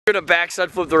Gonna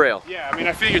backside flip the rail. Yeah, I mean,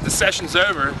 I figured the session's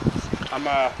over. I'm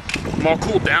all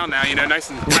cooled down now, you know, nice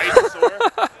and tight and sore.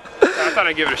 So I thought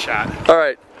I'd give it a shot. All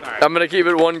right. I'm gonna keep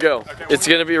it one go. Okay, it's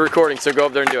gonna be recording, so go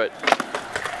up there and do it.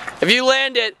 If you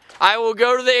land it, I will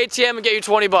go to the ATM and get you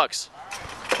 20 bucks.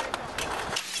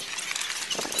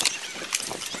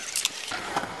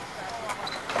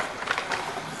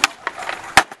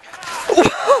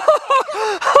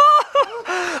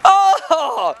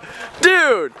 Oh,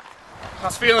 dude! I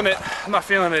was feeling it. I'm not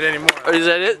feeling it anymore. Is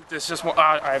that it? It's just one.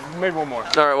 I made one more.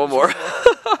 All right, one more.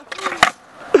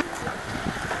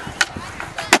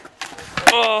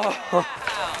 Oh.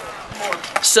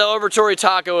 Celebratory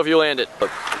taco if you land it.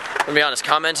 Look, I'm gonna be honest,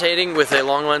 commentating with a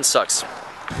long lens sucks.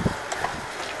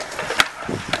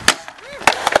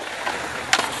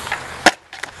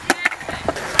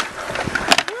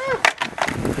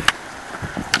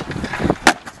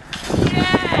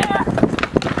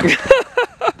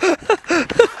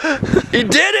 You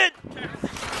did it!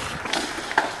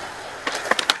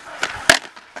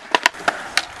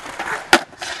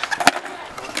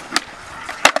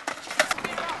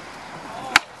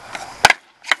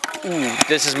 Ooh,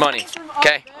 this is money.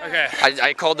 Okay? Okay.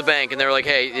 I called the bank and they were like,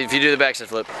 hey, if you do the backside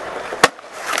flip.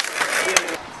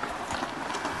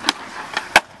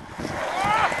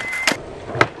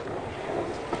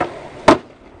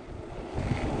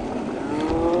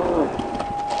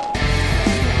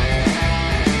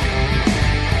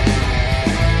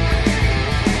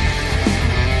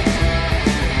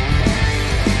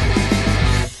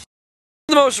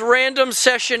 The most random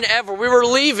session ever. We were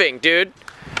leaving, dude.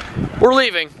 We're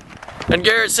leaving. And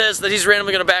Garrett says that he's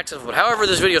randomly going to backside flip. However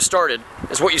this video started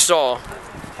is what you saw.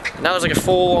 Now there's like a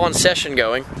full-on session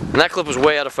going. And that clip was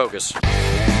way out of focus.